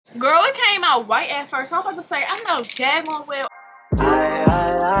out white at first. So I'm about to say, I know daggone well.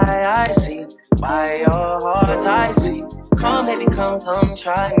 I see. By your heart, I see. Come, baby, come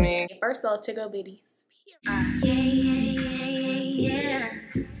try me. First of all, tickle bitties.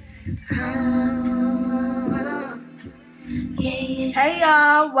 Hey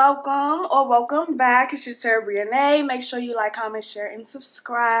y'all, welcome back. It's Jaterra Bria'Na. Make sure you like, comment, share, and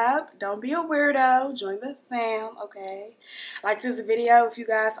subscribe. Don't be a weirdo. Join the fam, okay? Like this video if you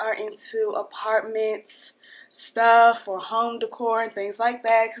guys are into apartments stuff or home decor and things like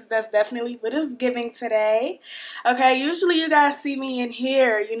that, because that's definitely what it's giving today. Okay, usually you guys see me in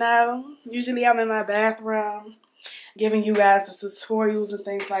here, you know. Usually I'm in my bathroom giving you guys the tutorials and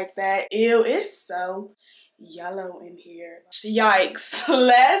things like that. Ew, it's so yellow in here. Yikes.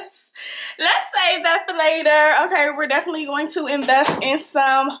 Let's save that for later. Okay, we're definitely going to invest in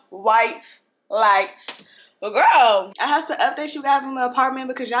some white lights. But girl, I have to update you guys on the apartment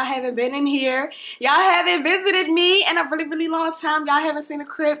because y'all haven't been in here. Y'all haven't visited me in a really long time. Y'all haven't seen a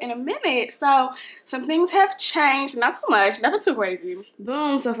crib in a minute. So some things have changed. Not too much, never too crazy.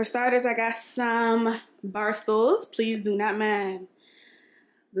 Boom. So for starters, I got some bar stools. Please do not mind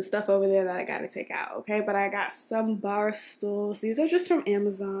the stuff over there that I gotta take out, okay? But I got some bar stools. These are just from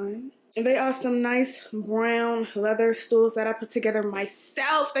Amazon. And they are some nice brown leather stools that I put together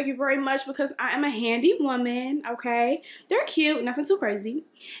myself. Thank you very much because I am a handy woman, okay? They're cute, nothing too crazy.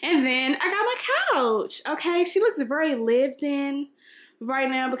 And then I got my couch, okay? She looks very lived in right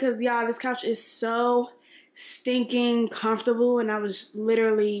now because, y'all, this couch is so stinking comfortable. And I was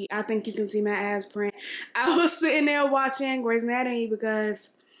literally, I think you can see my ass print. I was sitting there watching Grey's Anatomy because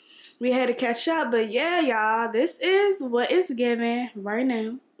we had to catch up. But yeah, y'all, this is what it's giving right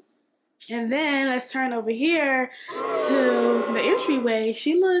now. And then let's turn over here to the entryway.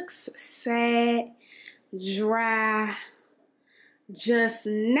 She looks sad, dry, just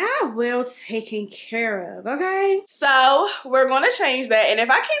not well taken care of, okay? So we're going to change that. And if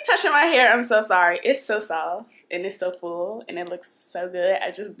I keep touching my hair, I'm so sorry. It's so soft and it's so full and it looks so good.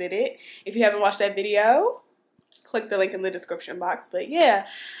 I just did it. If you haven't watched that video, click the link in the description box. But yeah,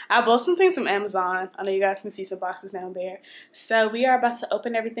 I bought some things from Amazon. I know you guys can see some boxes down there. So we are about to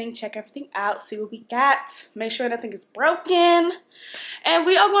open everything, check everything out, see what we got, make sure nothing is broken, and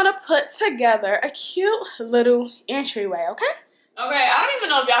we are going to put together a cute little entryway, okay? Okay, I don't even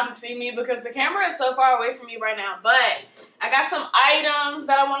know if y'all can see me because the camera is so far away from me right now, but I got some items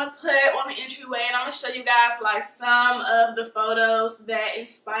that I want to put on the entryway, and I'm going to show you guys like some of the photos that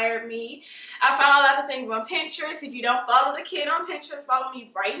inspired me. I found a lot of things on Pinterest. If you don't follow the kid on Pinterest, follow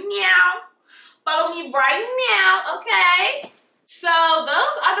me right now. Follow me right now, okay? So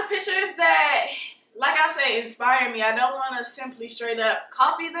those are the pictures that, like I said, inspire me. I don't want to simply straight up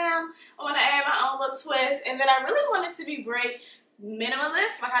copy them. I want to add my own little twist, and then I really want it to be very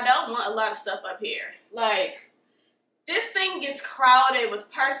minimalist. Like, I don't want a lot of stuff up here. Like, this thing gets crowded with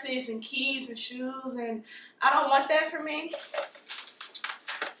purses and keys and shoes, and I don't want that for me.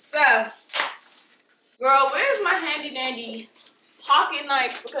 So, girl, where's my handy dandy pocket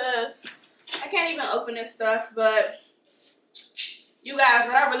knife? Because I can't even open this stuff. But you guys,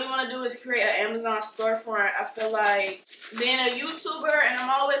 what I really want to do is create an Amazon storefront. I feel like being a YouTuber, and I'm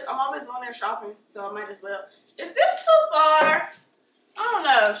always going there shopping, so I might as well. Is this too far? I don't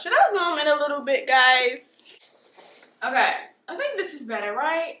know. Should I zoom in a little bit, guys? Okay. I think this is better,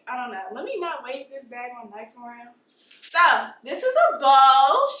 right? I don't know. Let me not wave this daggone knife around. So, this is a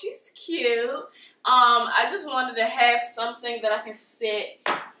bowl. She's cute. I just wanted to have something that I can sit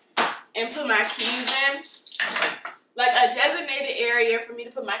and put my keys in. Like a designated area for me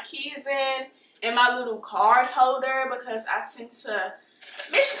to put my keys in and my little card holder because I tend to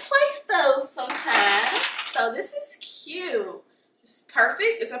misplace those sometimes. So this is cute. It's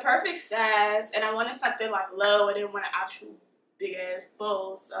perfect. It's a perfect size, and I wanted something like low. I didn't want an actual big ass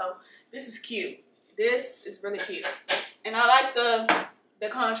bowl. So this is cute. This is really cute, and I like the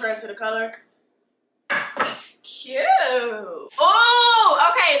contrast of the color. Cute.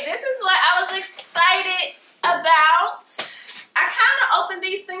 Oh, okay. This is what I was excited about. I kind of opened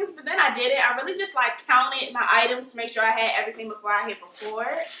these things, but then I didn't. I really just like counted my items to make sure I had everything before I hit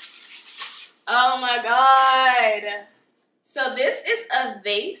record. Oh my god. So this is a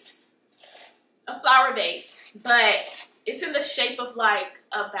vase, a flower vase, but it's in the shape of like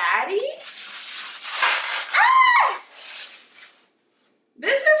a baddie. Ah!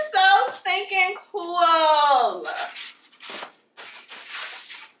 This is so stinking cool.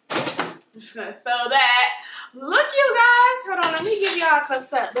 I'm just gonna throw that. Look, you guys. Hold on, let me give y'all a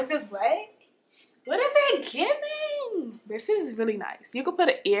close up. Because what is it giving? This is really nice. You can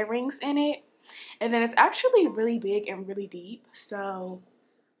put earrings in it. And then it's actually really big and really deep. So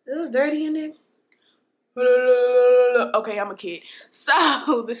It was dirty in there. Okay, I'm a kid.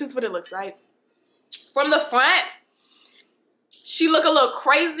 So this is what it looks like. From the front, she look a little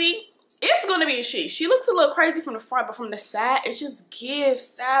crazy. It's gonna be a she. She looks a little crazy from the front, but from the side, it just gives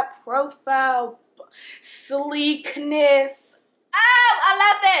side profile, sleekness. Oh, I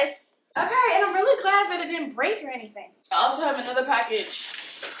love this. Okay, and I'm really glad that it didn't break or anything. I also have another package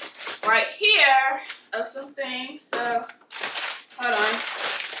right here of some things. So, hold on.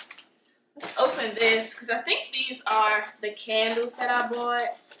 Let's open this, because I think these are the candles that I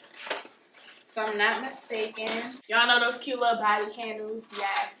bought. If I'm not mistaken. Y'all know those cute little body candles?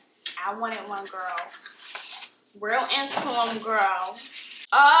 Yes. I wanted one, girl. Real into them, girl.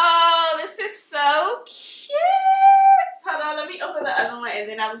 Oh, this is so cute. Hold on, let me open the other one and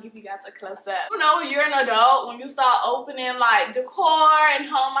then I will give you guys a close-up. You know, when you're an adult, when you start opening like decor and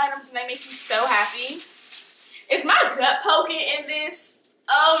home items and they make you so happy. Is my gut poking in this?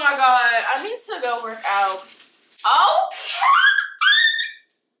 Oh my God, I need to go work out. Okay.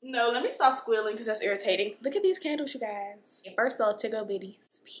 No, let me stop squealing because that's irritating. Look at these candles, you guys. First of all, tickle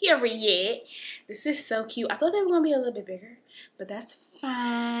bitties. Period. This is so cute. I thought they were going to be a little bit bigger, but that's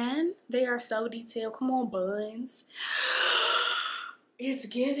fine. They are so detailed. Come on, buns. It's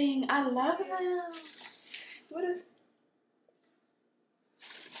giving. I love them. What is...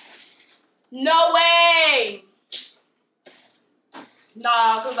 No way.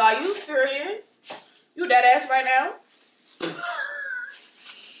 Nah, because are you serious? You dead ass right now?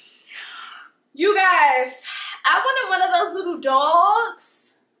 You guys, I wanted one of those little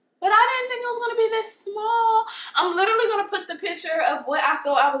dogs, but I didn't think it was going to be this small. I'm literally going to put the picture of what I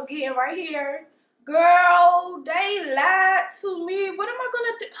thought I was getting right here. Girl, they lied to me. What am I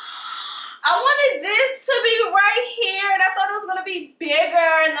going to do? I wanted this to be right here, and I thought it was going to be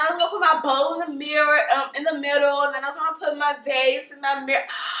bigger, and then I was going to put my bowl in the mirror, in the middle, and then I was going to put my vase in my mirror.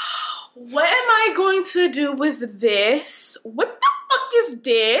 What am I going to do with this? What the fuck is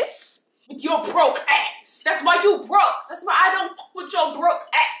this? With your broke ass. That's why you broke. That's why I don't fuck with your broke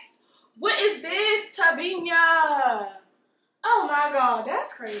ass. What is this, Tabinya? Oh my God,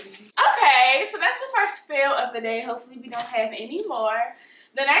 that's crazy. Okay, so that's the first fail of the day. Hopefully we don't have any more.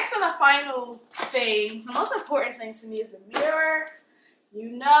 The next and the final thing, the most important thing to me is the mirror.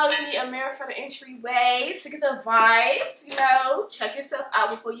 You know you need a mirror for the entryway to get the vibes, you know. Check yourself out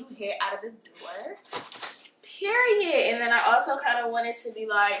before you head out of the door. Period. And then I also kind of wanted to be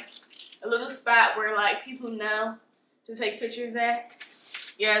like a little spot where like people know to take pictures at.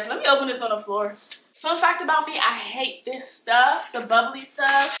 Yes, let me open this on the floor. Fun fact about me, I hate this stuff, the bubbly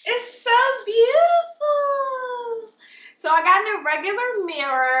stuff. It's so beautiful. So I got a regular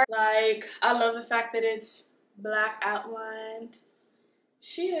mirror. Like, I love the fact that it's black outlined.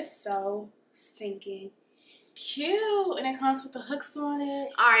 She is so stinking cute, and it comes with the hooks on it.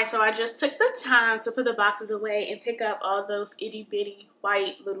 All right, so I just took the time to put the boxes away and pick up all those itty bitty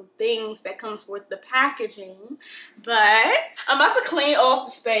white little things that comes with the packaging. But I'm about to clean off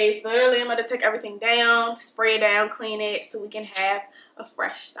the space. Literally, I'm about to take everything down, spray it down, clean it, so we can have a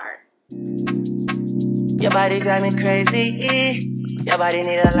fresh start. Your body drive me crazy. Your body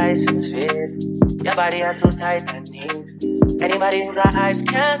need a license fit. Your body are too tight and neat. Anybody who got eyes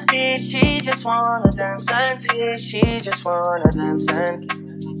can't see. She just wanna dance and tease. She just wanna dance and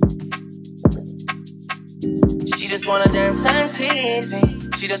tease. She just wanna dance and tease me.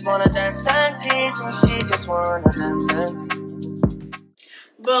 She just wanna dance and tease me. She just wanna dance and tease me.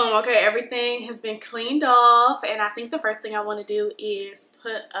 Boom. Okay, everything has been cleaned off, and I think the first thing I want to do is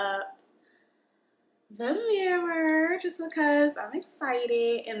put up the mirror just because I'm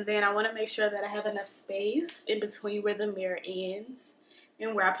excited, and then I want to make sure that I have enough space in between where the mirror ends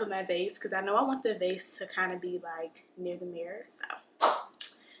and where I put my vase, because I know I want the vase to kind of be like near the mirror. So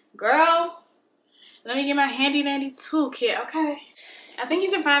girl, let me get my handy dandy toolkit. Okay, I think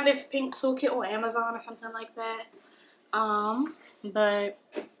you can find this pink toolkit on Amazon or something like that. But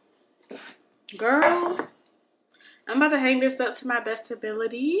girl, I'm about to hang this up to my best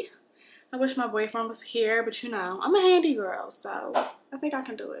ability. I wish my boyfriend was here, but you know, I'm a handy girl, so I think I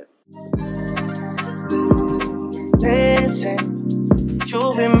can do it. Listen,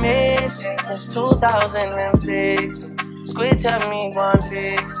 you've been missing since 2016. Squid tell me one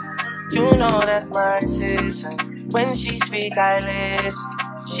fix. You know that's my sister. When she speak, I listen.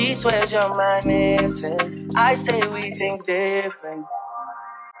 She swears you're my missing. I say we think different.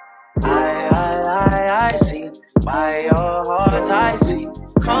 I see. By your heart, I see.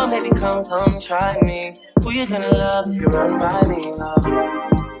 Come, baby, come try me. Who you gonna love if you run by me, love?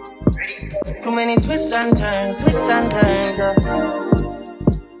 Too many twists and turns, yeah.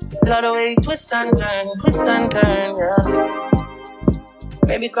 Love the way you twist and turn, yeah.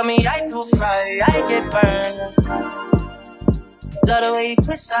 Baby, call me I too fry, I get burned. Love the way you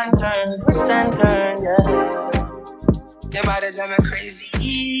twist and turn, yeah. Your body drive me crazy.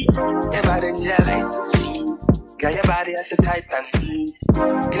 Your body need a license fee. Got your body at the Titan heat.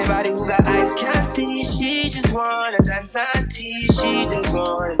 Anybody who got eyes can't see. She just wanna dance and tease. She just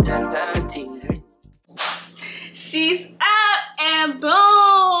wanna dance and tease. She's up and boom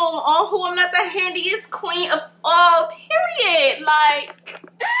on who I'm not the handiest queen of all, period. Like,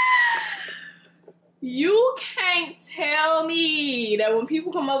 you can't tell me that when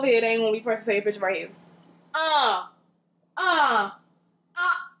people come over here, they ain't gonna be pressing the same picture right here.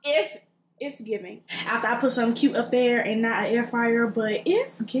 It's giving. After I put something cute up there and not an air fryer, but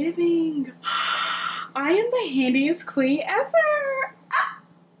it's giving. I am the handiest queen ever.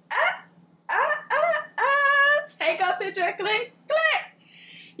 Take a picture, click.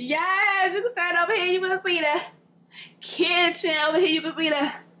 Yes, you can stand over here, you can see the kitchen over here, you can see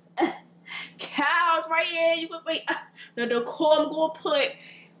the couch right here, you can see the decor I'm gonna put,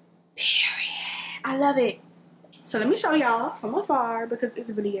 period. I love it. So let me show y'all from afar because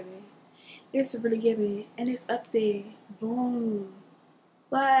it's really giving. It's really giving and it's up there. Boom.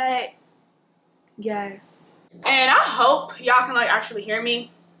 But yes. And I hope y'all can like actually hear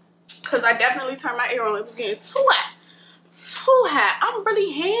me because I definitely turned my ear on. It was getting too hot. Too hot. I'm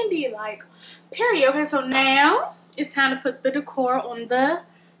really handy, like, period. Okay, so now it's time to put the decor on the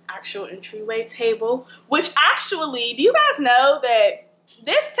actual entryway table, which actually, do you guys know that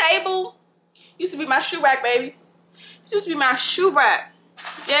this table used to be my shoe rack, baby? It used to be my shoe rack.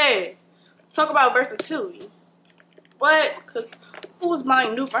 Yeah. Talk about versatility. What? Because who was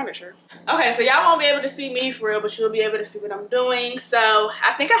buying new furniture? Okay, so y'all won't be able to see me for real, but you'll be able to see what I'm doing. So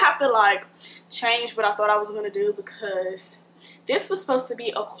I think I have to like change what I thought I was gonna do because this was supposed to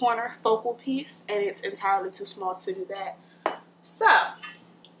be a corner focal piece and it's entirely too small to do that. So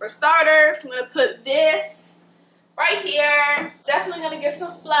for starters, I'm gonna put this right here. Definitely gonna get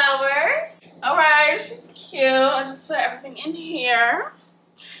some flowers. All right, she's cute. I just put everything in here.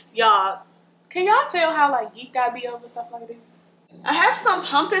 Y'all, can y'all tell how like geeked I be over stuff like this? I have some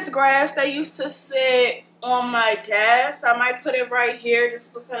pampas grass that used to sit on my desk. I might put it right here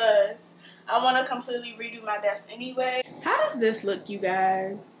just because I want to completely redo my desk anyway. How does this look, you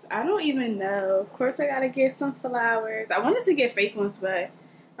guys? I don't even know. Of course, I gotta get some flowers. I wanted to get fake ones, but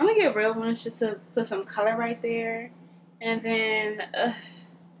I'm gonna get real ones just to put some color right there. And then,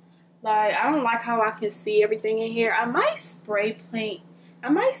 like, I don't like how I can see everything in here. I might spray paint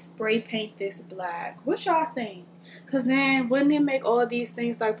this black. What y'all think? Because then wouldn't it make all these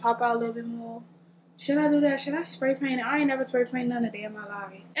things like pop out a little bit more? Should I do that? Should I spray paint it? I ain't never spray paint none of that in my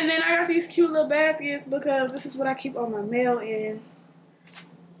life. And then I got these cute little baskets because this is what I keep all my mail in.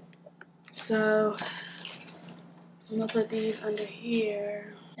 So I'm going to put these under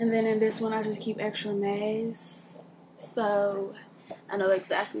here. And then in this one I just keep extra masks. So I know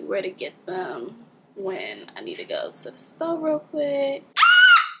exactly where to get them when I need to go to the store real quick.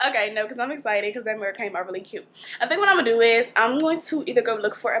 Okay, no, because I'm excited because that mirror came out really cute. I think what I'm going to do is I'm going to either go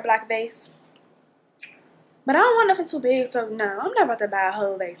look for a black vase. But I don't want nothing too big, so no, I'm not about to buy a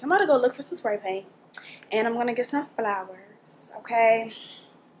whole vase. I'm about to go look for some spray paint. And I'm going to get some flowers, okay?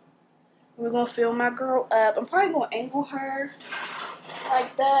 We're going to fill my girl up. I'm probably going to angle her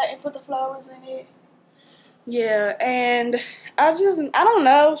like that and put the flowers in it. Yeah, and I don't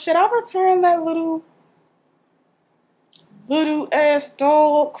know. Should I return that little ass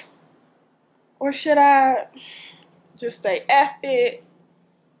dog, or should I just say F it?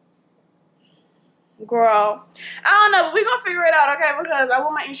 Girl, I don't know, but we're gonna figure it out, okay? Because I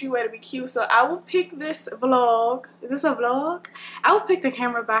want my entryway to be cute, so I will pick this vlog. Is this a vlog? I will pick the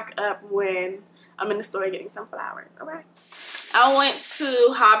camera back up when I'm in the store getting some flowers, okay? I went to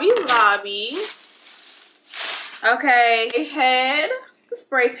Hobby Lobby. Okay, they had the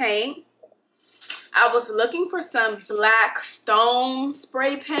spray paint. I was looking for some black stone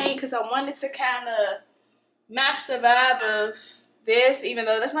spray paint because I wanted to kind of match the vibe of this, even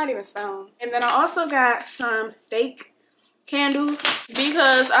though that's not even stone. And then I also got some fake candles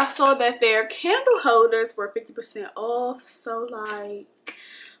because I saw that their candle holders were 50% off. So like,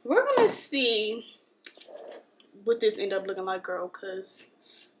 we're gonna see what this end up looking like, girl, because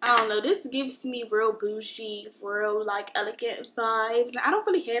I don't know, this gives me real bougie, real like elegant vibes. I don't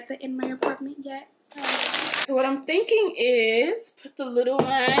really have that in my apartment yet. So what I'm thinking is put the little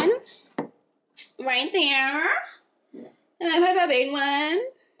one right there. And then put the big one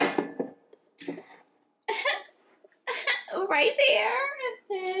right there. And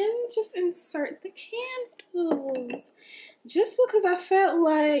then just insert the candles. Just because I felt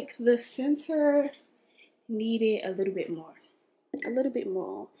like the center needed a little bit more. A little bit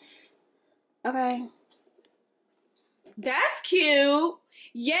more. Okay. That's cute.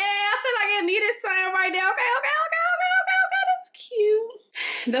 Yeah, I feel like I needed something right now. Okay, that's cute.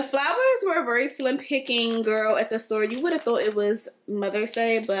 The flowers were very slim picking, girl, at the store. You would have thought it was Mother's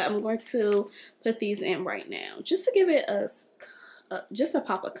Day, but I'm going to put these in right now just to give it just a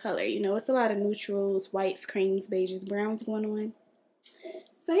pop of color. You know, it's a lot of neutrals, whites, creams, beiges, browns going on.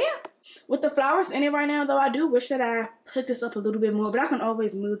 So yeah, with the flowers in it right now, though, I do wish that I put this up a little bit more, but I can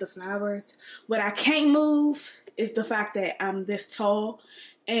always move the flowers. What I can't move is the fact that I'm this tall,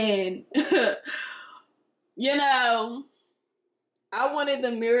 and you know, I wanted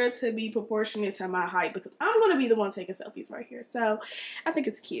the mirror to be proportionate to my height because I'm going to be the one taking selfies right here. So I think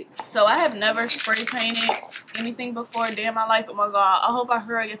it's cute. So I have never spray painted anything before a day in my life. Oh my God. I hope I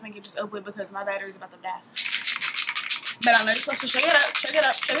hurry up and get this open because my battery is about to die. But I know you're supposed to shake it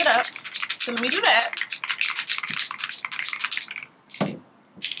up. So let me do that.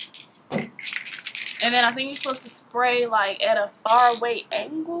 And then I think you're supposed to spray like at a far away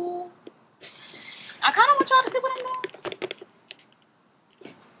angle. I kind of want y'all to see what I'm doing.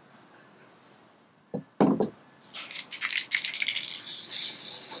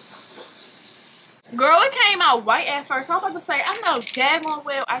 Girl, it came out white at first. So I'm about to say, I know daggone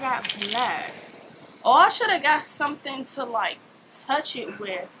well I got black. Oh, I should have got something to like touch it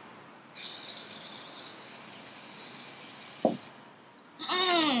with.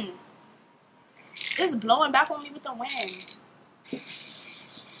 It's blowing back on me with the wind.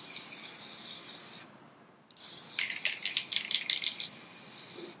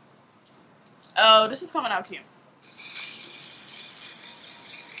 Oh, this is coming out cute.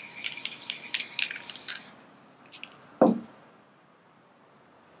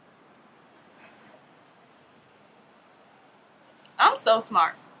 I'm so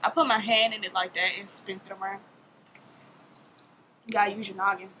smart. I put my hand in it like that and spin it around. You gotta use your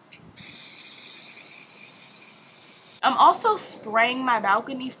noggin. I'm also spraying my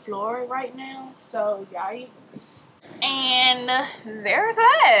balcony floor right now, so yikes. And there's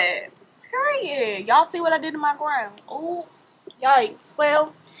that. Period. Y'all see what I did to my ground? Oh, yikes.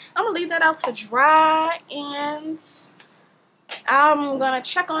 Well, I'm gonna leave that out to dry, and I'm gonna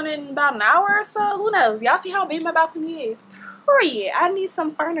check on it in about an hour or so. Who knows? Y'all see how big my balcony is? Period. I need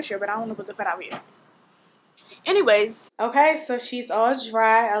some furniture, but I don't know what to put out here. Anyways, okay, so she's all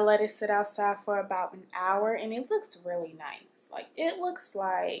dry. I let it sit outside for about an hour, and it looks really nice. Like, it looks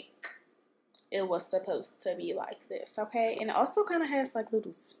like it was supposed to be like this, okay? And it also kind of has like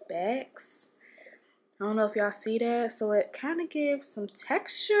little specks. I don't know if y'all see that. So it kind of gives some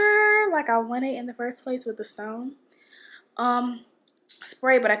texture like I wanted in the first place with the stone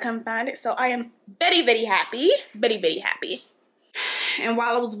spray, but I couldn't find it. So I am very, very happy. Very, very happy. And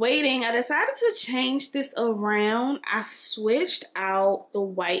while I was waiting, I decided to change this around. I switched out the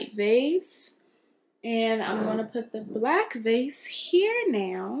white vase, and I'm going to put the black vase here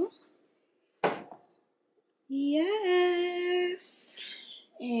now. Yes.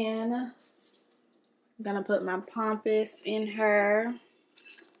 And I'm going to put my pampas in her.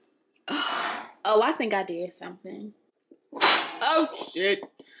 Oh, I think I did something. Oh, shit.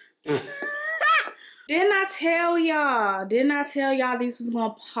 Didn't I tell y'all these was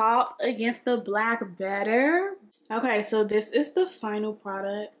gonna pop against the black better? Okay, so this is the final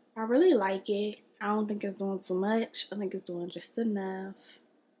product. I really like it. I don't think it's doing too much. I think it's doing just enough.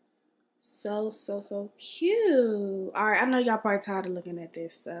 So cute. All right, I know y'all probably tired of looking at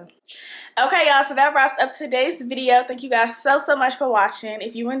this, so. Okay, y'all, so that wraps up today's video. Thank you guys so much for watching.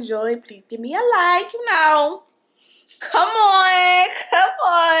 If you enjoyed, please give me a like, you know. Come on.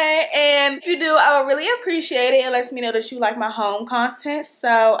 And if you do, I would really appreciate it. It lets me know that you like my home content, so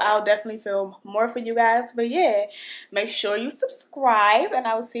I'll definitely film more for you guys. But yeah, make sure you subscribe, and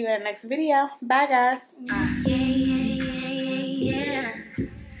I will see you in the next video. Bye, guys. Yeah.